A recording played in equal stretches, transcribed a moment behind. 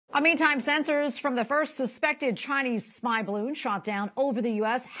Meantime, sensors from the first suspected Chinese spy balloon shot down over the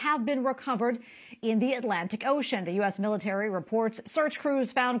U.S. have been recovered in the Atlantic Ocean. The U.S. military reports search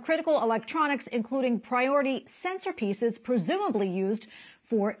crews found critical electronics, including priority sensor pieces, presumably used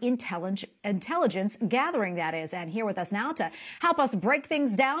for intelligence gathering, that is. And here with us now to help us break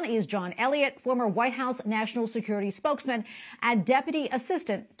things down is John Ullyot, former White House national security spokesman and deputy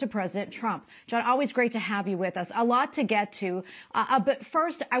assistant to President Trump. John, always great to have you with us. A lot to get to. But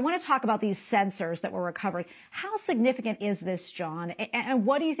first, I want to talk about these sensors that were recovered. How significant is this, John? And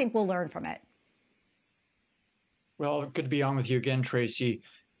what do you think we'll learn from it? Well, good to be on with you again, Tracy.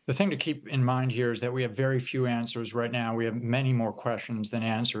 The thing to keep in mind here is that we have very few answers right now. We have many more questions than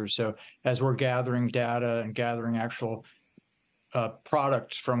answers. So as we're gathering data and gathering actual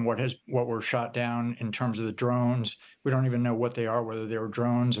products from what were shot down in terms of the drones, we don't even know what they are, whether they were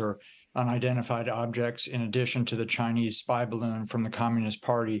drones or unidentified objects, in addition to the Chinese spy balloon from the Communist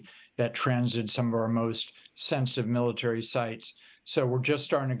Party that transited some of our most sensitive military sites. So we're just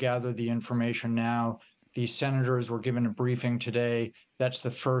starting to gather the information now. The senators were given a briefing today. That's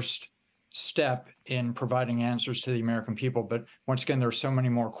the first step in providing answers to the American people. But once again, there are so many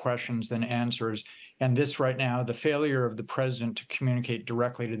more questions than answers. And this right now, the failure of the president to communicate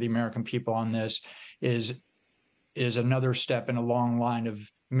directly to the American people on this is another step in a long line of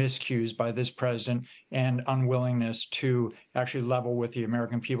miscues by this president and unwillingness to actually level with the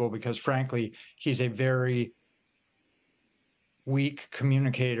American people, because frankly, he's a very weak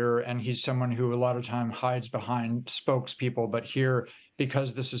communicator, and he's someone who a lot of time hides behind spokespeople. But here,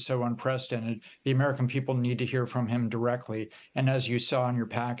 because this is so unprecedented, the American people need to hear from him directly. And as you saw in your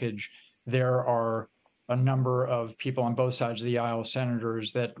package, there are a number of people on both sides of the aisle,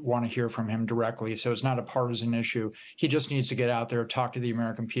 senators, that want to hear from him directly. So it's not a partisan issue. He just needs to get out there, talk to the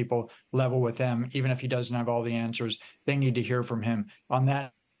American people, level with them. Even if he doesn't have all the answers, they need to hear from him. On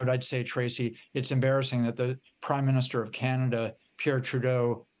that, I'd say, Tracy, it's embarrassing that the Prime Minister of Canada, Pierre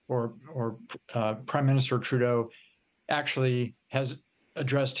Trudeau, or Prime Minister Trudeau, actually has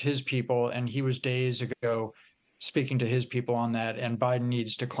addressed his people, and he was days ago speaking to his people on that, and Biden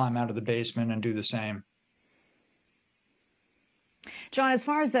needs to climb out of the basement and do the same. John, as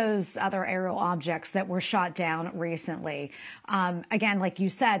far as those other aerial objects that were shot down recently, again, like you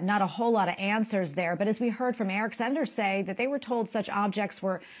said, not a whole lot of answers there. But as we heard from Eric Sanders say, that they were told such objects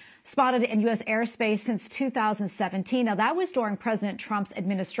were spotted in U.S. airspace since 2017. Now, that was during President Trump's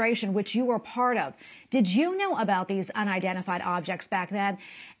administration, which you were part of. Did you know about these unidentified objects back then?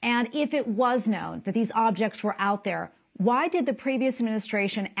 And if it was known that these objects were out there, why did the previous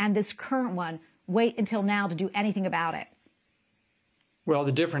administration and this current one wait until now to do anything about it? Well,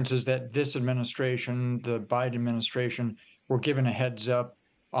 the difference is that this administration, the Biden administration, were given a heads up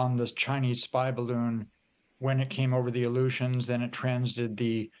on the Chinese spy balloon when it came over the Aleutians. Then it transited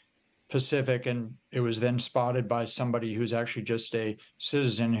the Pacific, and it was then spotted by somebody who's actually just a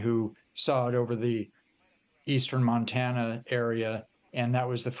citizen who saw it over the eastern Montana area. And that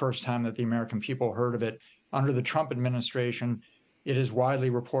was the first time that the American people heard of it. Under the Trump administration, it is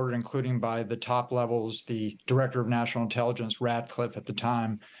widely reported, including by the top levels, the Director of National Intelligence, Ratcliffe at the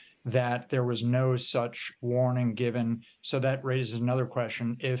time, that there was no such warning given. So that raises another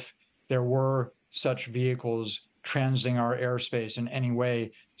question. If there were such vehicles transiting our airspace in any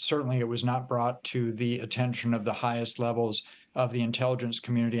way, certainly it was not brought to the attention of the highest levels of the intelligence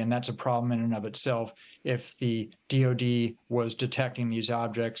community. And that's a problem in and of itself, if the DOD was detecting these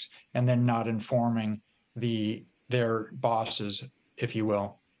objects and then not informing their bosses, if you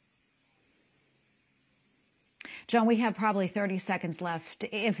will. John, we have probably 30 seconds left,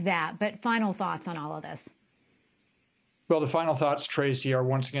 if that, but final thoughts on all of this. Well, the final thoughts, Tracy, are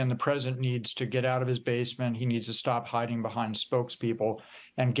once again, the president needs to get out of his basement. He needs to stop hiding behind spokespeople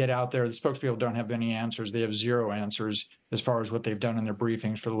and get out there. The spokespeople don't have any answers. They have zero answers as far as what they've done in their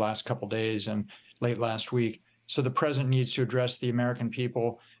briefings for the last couple of days and late last week. So the president needs to address the American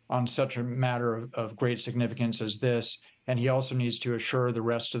people on such a matter of great significance as this. And he also needs to assure the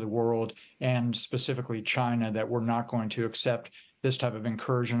rest of the world, and specifically China, that we're not going to accept this type of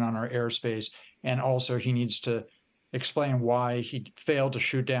incursion on our airspace. And also he needs to explain why he failed to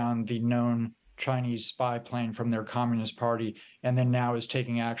shoot down the known Chinese spy plane from their Communist Party, and then now is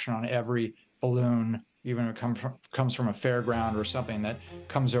taking action on every balloon, even if it comes from a fairground or something that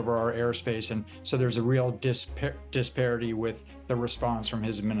comes over our airspace. And so there's a real disparity with the response from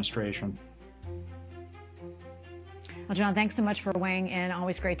his administration. Well, John, thanks so much for weighing in.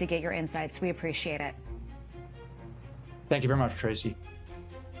 Always great to get your insights. We appreciate it. Thank you very much, Tracy.